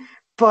movie,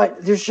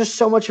 but there's just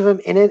so much of him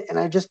in it, and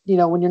I just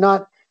when you're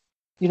not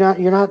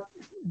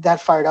that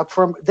fired up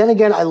for him. Then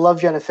again, I love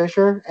Jenna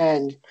Fisher,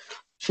 and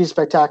she's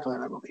spectacular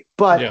in that movie.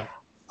 But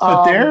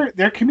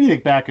their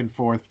comedic back and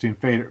forth between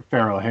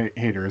Farrell and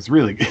Hader is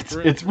really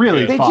it's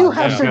really they fun. do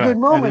have some good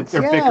moments.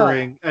 And they're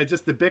bickering.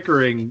 Just the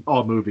bickering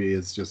all movie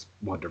is just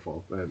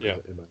wonderful. In my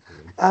opinion.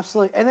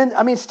 Absolutely. And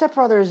then Step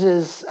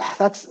Brothers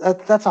that's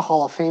a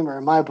Hall of Famer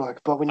in my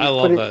book. But when you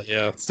love that,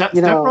 yeah. Step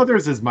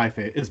Brothers is my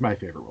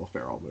favorite Will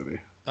Ferrell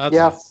movie.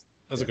 That's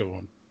a good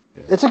one.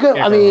 Yeah. It's a good.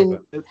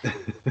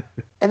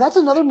 And that's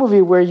another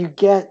movie where you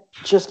get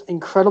just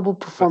incredible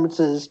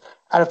performances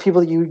out of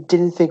people that you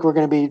didn't think were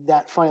going to be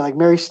that funny, like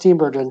Mary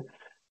Steenburgen.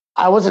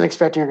 I wasn't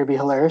expecting her to be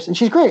hilarious, and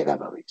she's great in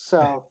that movie.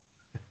 So,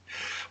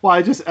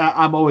 well,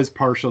 I'm always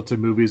partial to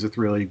movies with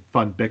really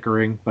fun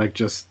bickering, like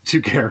just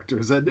two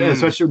characters, and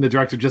especially when the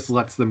director just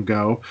lets them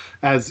go,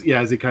 as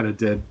he kind of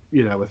did,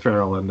 with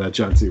Farrell and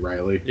John C.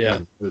 Reilly. Yeah,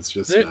 and it's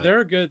just they're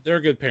a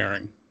good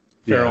pairing.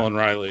 Farrell and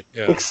Riley,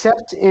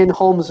 except in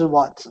Holmes and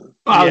Watson.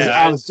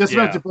 I was just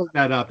about to bring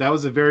that up. That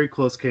was a very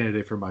close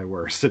candidate for my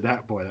worst at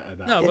that point.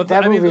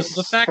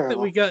 The fact that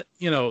we got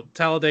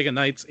Talladega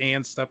Nights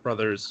and Step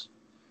Brothers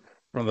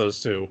from those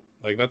two,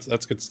 like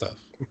that's good stuff.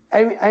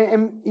 I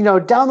am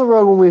down the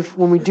road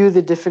when we do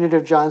the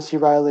definitive John C.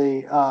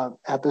 Reilly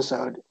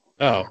episode.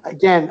 Oh,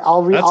 again,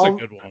 a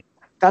good one.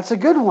 That's a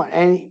good one,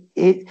 and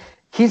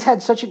he's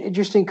had such an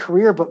interesting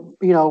career, but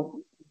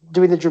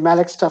doing the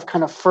dramatic stuff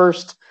kind of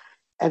first,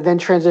 and then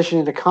transition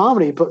into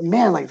comedy. But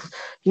man,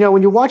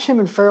 when you watch him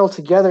and Farrell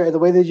together and the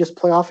way they just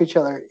play off each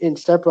other in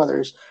Step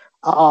Brothers,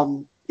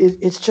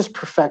 it's just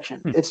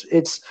perfection.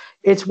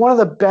 It's one of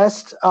the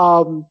best.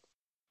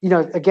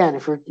 Again,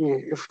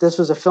 if this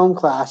was a film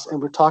class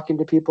and we're talking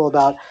to people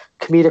about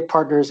comedic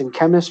partners and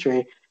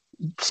chemistry,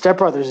 Step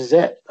Brothers is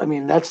it. I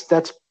mean, that's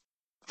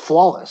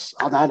flawless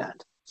on that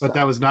end. But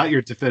that was not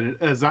your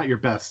not your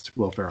best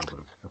Will Ferrell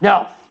movie.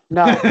 No,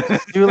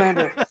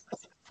 Zoolander.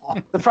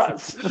 The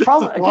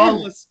problem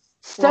again,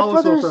 Step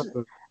Brothers.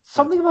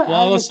 Something about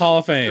flawless Hall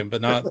of Fame,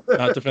 but not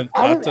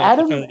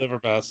definitive or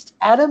best.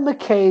 Adam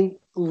McKay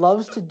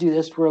loves to do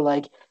this, where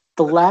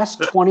the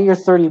last 20 or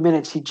 30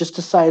 minutes, he just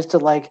decides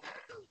to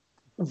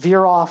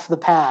veer off the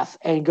path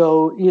and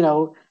go,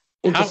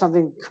 into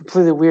something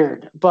completely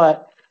weird.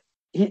 But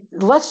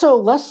less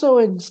so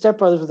in Step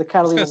Brothers with the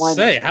I was Catalina gonna wine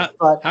say,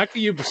 mixer, how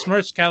can you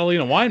besmirch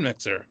Catalina wine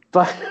mixer?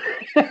 but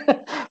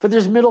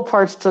there's middle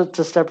parts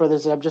to Step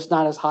Brothers that I'm just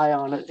not as high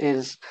on it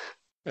as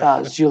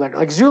Zoolander.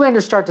 Like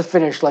Zoolander, start to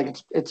finish, like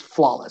it's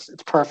flawless.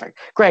 It's perfect.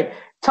 Greg,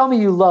 tell me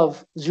you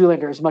love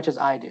Zoolander as much as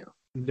I do.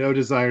 No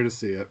desire to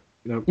see it.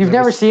 No, You've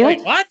never seen Wait,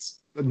 it? what?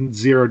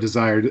 Zero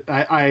desire.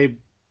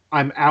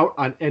 I'm out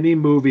on any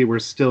movie where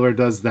Stiller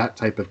does that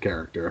type of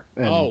character.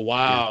 And, Oh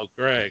wow,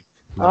 Greg.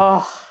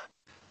 Oh,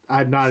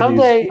 I'm not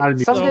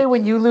someday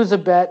when you lose a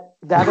bet,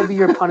 that'll be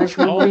your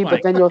punishment, Oh Lee. my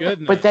But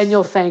then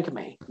you'll thank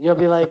me. You'll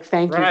be like,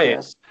 "Thank you, Right.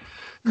 Chris."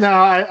 No,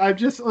 I'm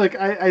just like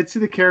I'd see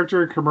the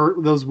character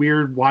in those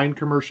weird wine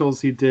commercials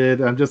he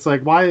did. I'm just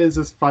like, why is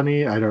this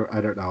funny? I don't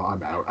know.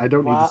 I'm out. I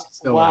don't need to see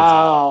Stiller.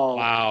 Wow.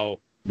 Wow.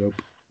 Nope.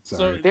 So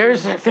Sorry.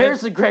 There's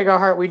the Greg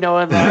Hart we know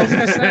and I was love.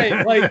 gonna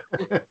say, like,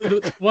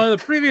 one of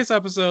the previous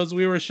episodes,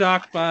 we were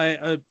shocked by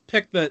a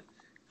pick that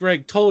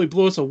Greg totally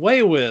blew us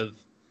away with,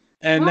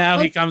 and now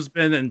he comes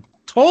in and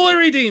totally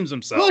redeems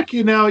himself. Look,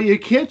 you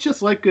can't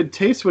just like good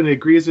taste when it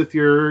agrees with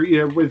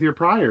your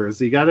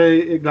priors. You got to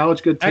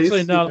acknowledge good taste.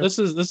 Actually, no, this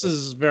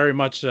is very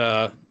much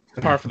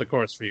par for the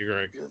course for you,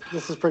 Greg.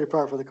 This is pretty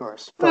par for the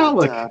course. Well,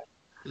 But, look.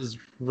 This is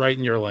right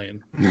in your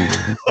lane.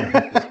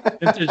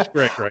 Vintage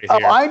Greg right oh,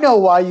 here. I know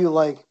why you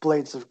like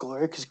Blades of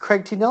Glory, because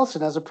Craig T.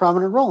 Nelson has a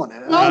prominent role in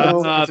it.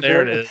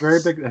 There it is. Very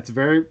big.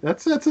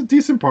 That's a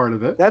decent part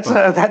of it. That's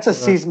a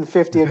season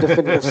 50 of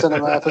Definitive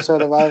Cinema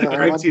episode of I've ever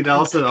Craig heard. T.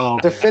 Nelson. Oh,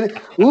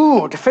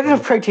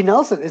 Definitive Craig T.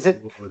 Nelson. Is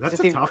it that's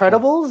the a tough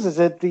Incredibles? Is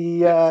it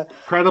the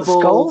Incredibles,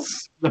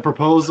 Skulls? The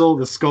Proposal,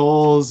 the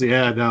Skulls.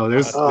 Yeah, no,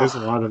 there's Oh. a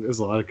lot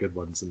of good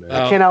ones in there.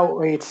 I cannot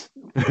wait.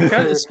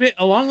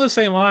 Along the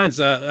same lines,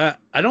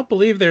 I don't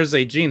believe there's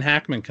a Gene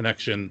Hackman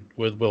connection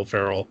with Will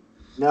Ferrell,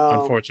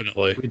 No,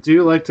 unfortunately. We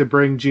do like to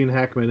bring Gene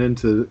Hackman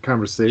into the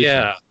conversation.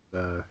 Yeah.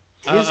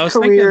 his I was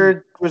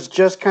career was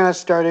just kind of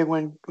starting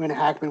when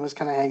Hackman was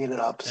kind of hanging it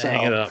up. So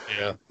Hang it up,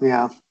 yeah.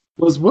 yeah,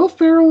 Was Will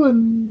Ferrell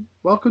in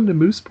Welcome to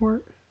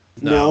Mooseport?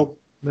 no.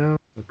 No.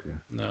 Okay.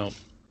 No.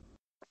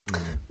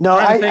 No,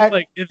 I think, I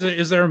like,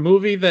 is there a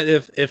movie that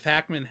if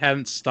Hackman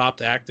hadn't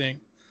stopped acting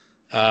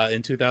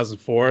in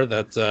 2004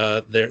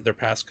 that their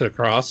paths could have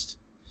crossed?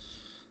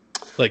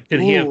 Like, could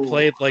he have Ooh.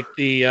 played like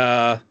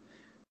the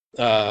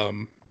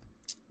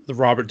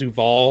Robert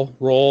Duvall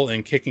role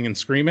in Kicking and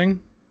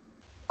Screaming?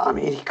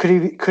 mean,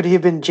 could he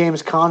have been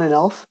James Caan in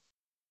Elf?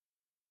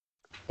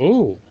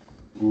 Ooh.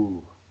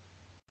 Ooh.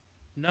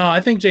 No, I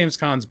think James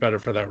Caan's better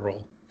for that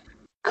role.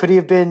 Could he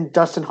have been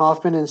Dustin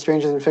Hoffman in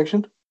Stranger Than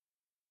Fiction?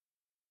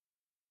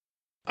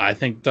 I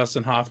think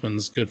Dustin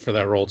Hoffman's good for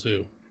that role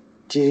too.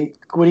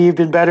 Would he have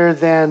been better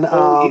than?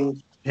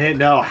 Hey,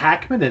 no,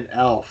 Hackman and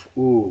Elf.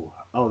 Ooh.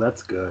 Oh,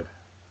 that's good.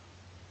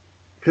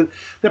 'Cause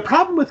the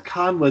problem with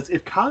Khan was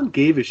if Khan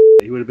gave a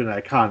shit, he would have been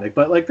iconic.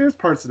 But like, there's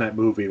parts in that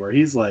movie where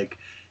he's like,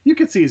 you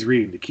can see he's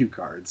reading the cue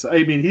cards.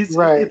 I mean,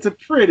 Right. It's a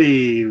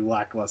pretty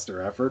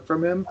lackluster effort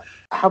from him.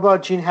 How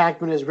about Gene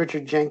Hackman as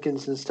Richard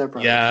Jenkins in Step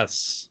Brothers?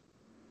 Yes.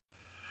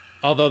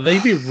 Although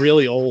they'd be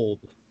really old.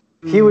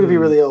 He would be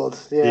really old.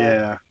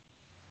 Yeah.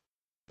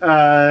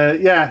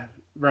 Yeah.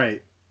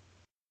 Right.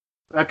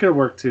 That could have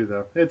worked too,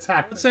 though. It's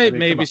Hackman. I'd say I mean, come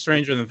maybe on.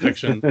 Stranger Than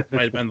Fiction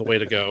might have been the way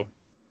to go.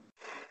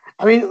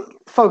 I mean,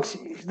 folks,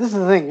 this is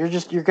the thing.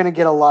 You're going to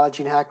get a lot of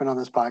Gene Hackman on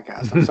this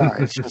podcast. I'm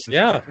sorry. It's just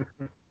Yeah.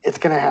 it's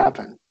going to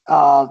happen.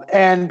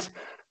 And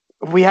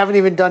we haven't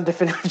even done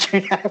definitive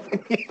Gene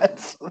Hackman yet.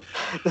 So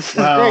this is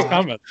Well, great. It's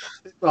coming.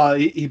 Well,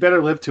 he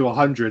better live to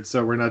 100,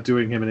 so we're not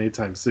doing him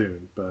anytime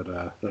soon. But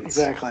that's...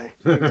 Exactly.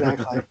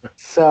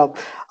 So,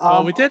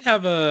 Well, we did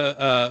have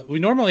we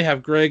normally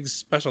have Greg's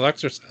special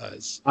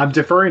exercise. I'm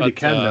deferring to But,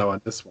 Ken though on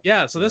this one.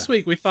 Yeah, so this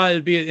week we thought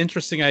it'd be an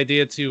interesting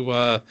idea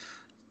to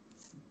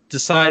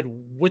decide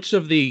which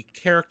of the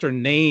character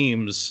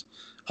names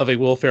of a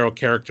Will Ferrell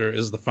character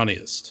is the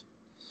funniest.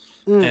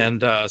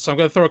 And so I'm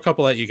going to throw a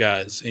couple at you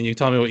guys, and you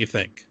tell me what you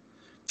think.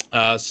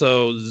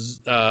 So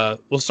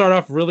we'll start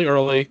off really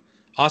early.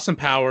 Austin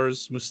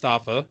Powers,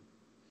 Mustafa.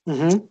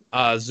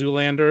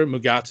 Zoolander,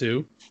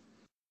 Mugatu.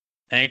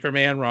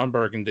 Anchorman, Ron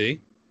Burgundy.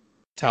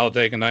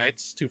 Talladega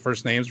Nights, two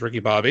first names, Ricky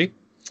Bobby.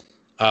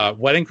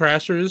 Wedding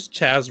Crashers,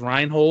 Chaz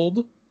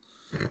Reinhold.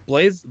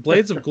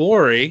 Blades of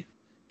Glory,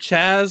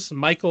 Chaz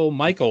Michael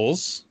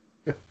Michaels.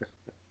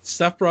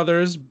 Step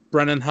Brothers,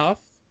 Brennan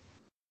Huff.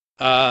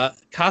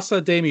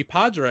 Casa de Mi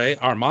Padre,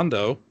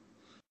 Armando.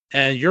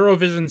 And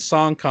Eurovision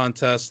Song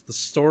Contest, The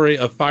Story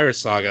of Fire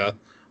Saga,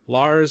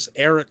 Lars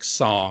Eric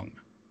Song.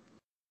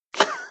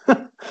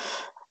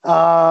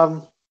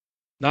 Not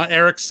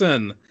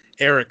Erickson,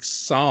 Eric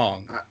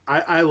Song.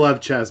 I love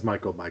Chaz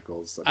Michael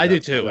Michaels. I do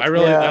too. I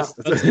really, Yeah. that's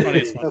the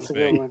funniest one That's to a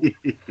good me.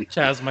 one.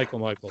 Chaz Michael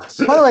Michaels.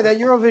 By the way, that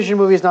Eurovision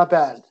movie is not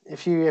bad.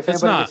 If anybody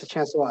not. gets a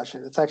chance to watch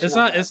it, it's actually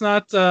It's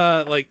not.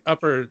 not like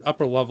upper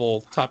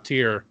level top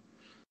tier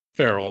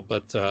Ferrell,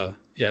 but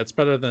yeah, it's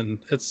better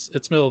than it's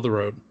middle of the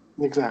road,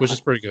 bad. Exactly. which is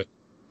pretty good.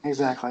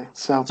 Exactly.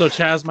 So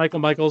Chaz Michael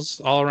Michaels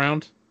all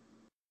around.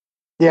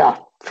 yeah,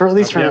 for at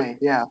least for Yeah. me,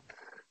 yeah.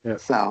 Yeah.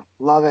 So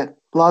love it.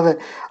 Love it.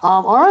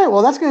 All right,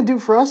 well, that's going to do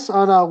for us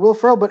on Will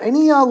Ferrell. But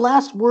any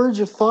last words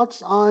or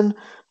thoughts on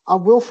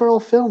Will Ferrell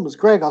films?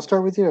 Greg, I'll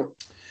start with you.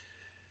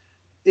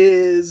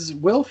 Is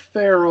Will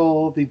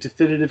Ferrell the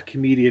definitive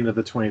comedian of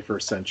the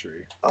 21st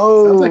century?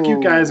 Oh, sounds like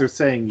you guys are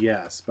saying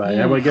yes, but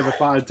I would give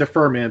a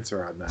firm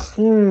answer on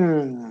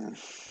that.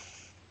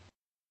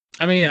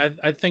 I mean,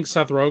 I think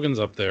Seth Rogen's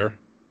up there.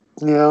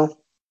 Yeah.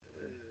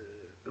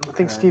 I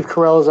think Steve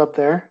Carell is up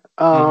there.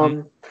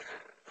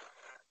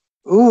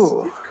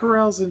 Ooh. Steve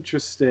Carell's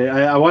interesting.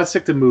 I want to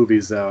stick to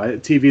movies, though.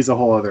 TV's a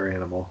whole other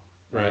animal.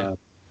 Right.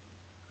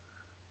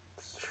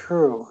 It's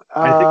true.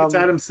 I think it's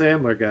Adam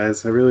Sandler,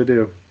 guys. I really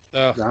do.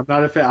 I'm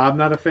not a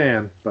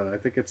fan, but I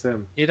think it's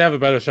him. He'd have a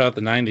better shot at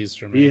the 90s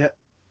for me.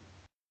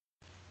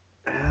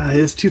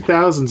 His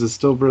 2000s is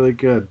still really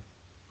good.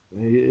 I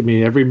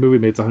mean, every movie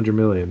makes $100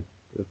 million.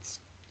 It's.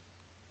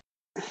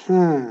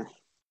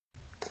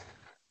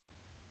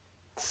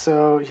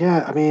 So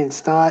yeah, I mean,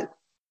 it's not.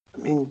 I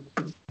mean,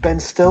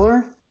 Ben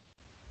Stiller.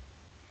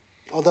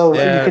 Although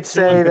you could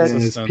say that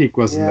his peak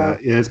wasn't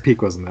that. Yeah, his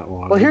peak wasn't that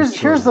long. Well, here's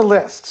the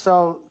list.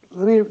 So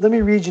let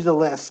me read you the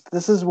list.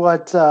 This is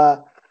what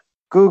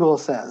Google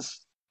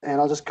says,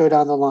 and I'll just go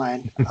down the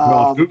line.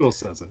 Well, Google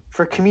says it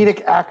for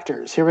comedic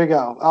actors. Here we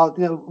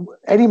go.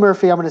 Eddie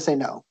Murphy. I'm going to say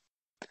no.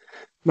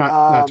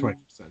 Not 21st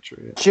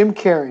century. Yeah. Jim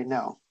Carrey.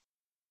 No.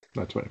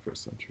 Not 21st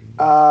century.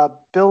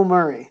 No. Bill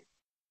Murray.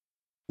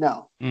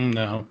 No.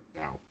 No.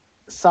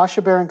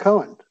 Sacha Baron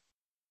Cohen.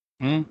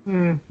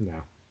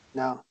 No.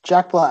 No.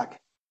 Jack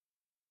Black.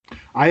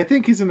 I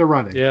think he's in the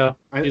running. Yeah.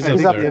 I think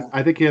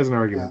he has an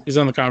argument. Yeah. He's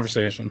on the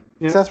conversation.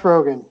 Yeah. Seth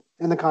Rogen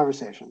in the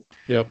conversation.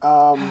 Yep.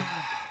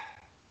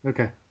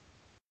 Okay.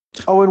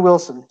 Owen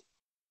Wilson.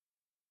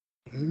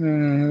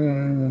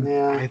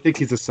 Yeah. I think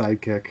he's a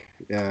sidekick.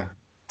 Yeah.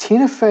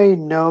 Tina Fey,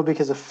 no,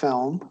 because of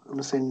film. I'm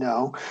gonna say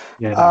no.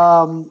 Yeah.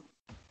 No.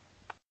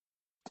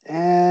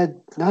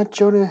 And not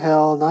Jonah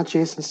Hill, not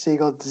Jason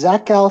Segel,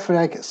 Zach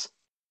Galifianakis.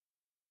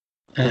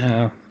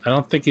 I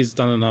don't think he's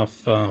done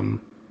enough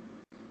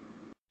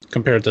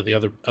compared to the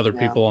other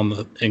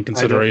people in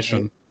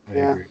consideration. I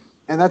agree.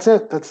 And that's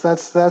it.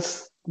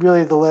 That's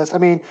really the list. I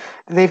mean,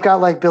 they've got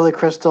like Billy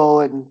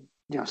Crystal and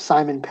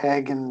Simon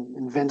Pegg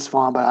and Vince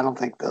Vaughn, but I don't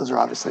think those are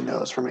obviously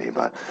no's for me.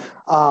 But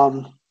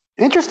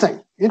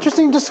interesting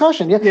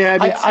discussion. Yeah,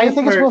 I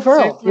think it's Will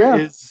Ferrell.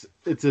 Yeah,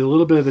 it's a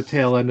little bit of the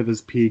tail end of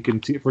his peak,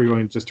 and if we're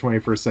going just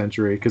 21st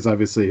century, because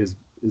obviously his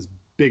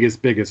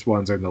biggest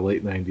ones are in the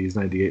late 90s,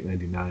 98,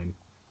 99.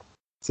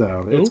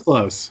 So it's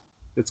close.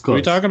 It's close. What are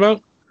you talking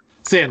about?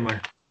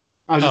 Sandler.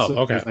 I was just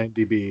looking okay. at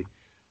IMDb.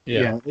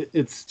 Yeah,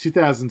 it's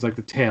 2000s, like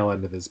the tail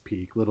end of his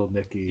peak. Little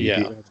Nicky, yeah.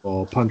 The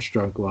Animal, Punch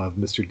Drunk Love,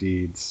 Mr.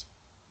 Deeds.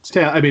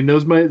 I mean,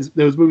 those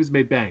movies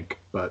made bank,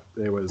 but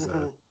there was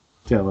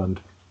tail end.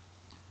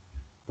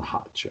 The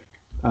hot chick.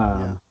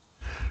 All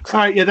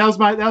right, yeah, that was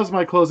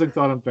my closing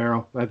thought on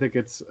Ferrell. I think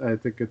it's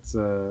an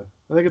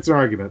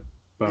argument,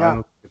 but I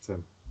don't think it's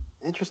him.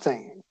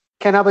 Interesting.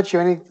 Ken, how about you?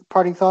 Any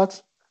parting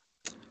thoughts?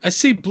 I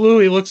see blue.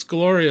 He looks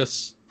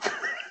glorious.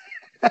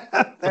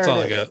 That's all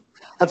I got.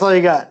 That's all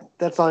you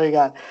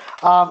got.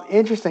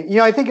 Interesting.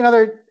 I think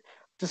another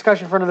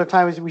discussion for another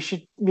time is we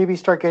should maybe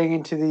start getting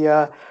into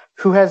the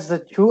who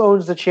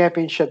owns the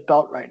championship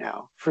belt right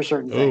now for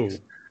certain things.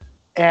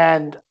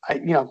 And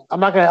I'm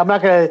not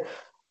gonna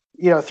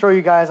throw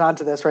you guys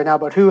onto this right now,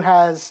 but who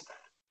has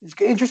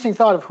interesting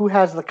thought of who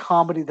has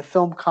the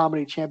film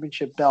comedy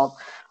championship belt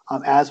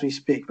as we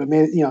speak. But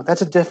maybe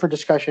that's a different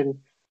discussion.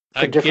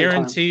 I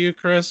guarantee you,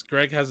 Chris,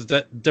 Greg has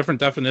a different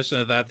definition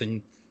of that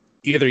than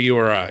either you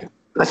or I.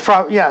 That's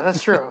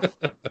that's true.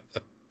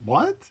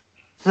 What?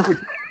 I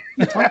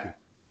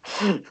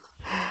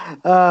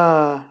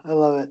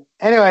love it.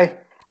 Anyway,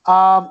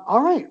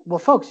 all right. Well,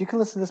 folks, you can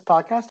listen to this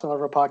podcast and all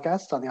of our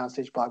podcasts on the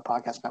Onstage Blog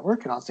Podcast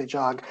Network and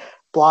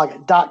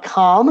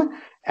onstageblog.com.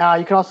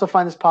 You can also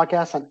find this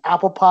podcast on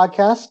Apple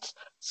Podcasts,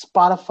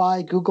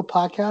 Spotify, Google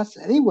Podcasts,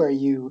 anywhere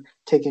you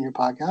take in your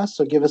podcast.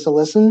 So give us a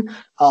listen,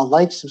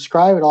 like,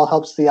 subscribe. It all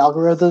helps the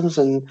algorithms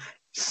and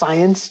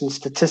science and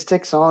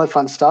statistics and all that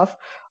fun stuff.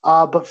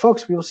 But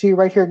folks, we will see you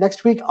right here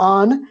next week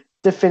on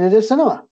Definitive Cinema.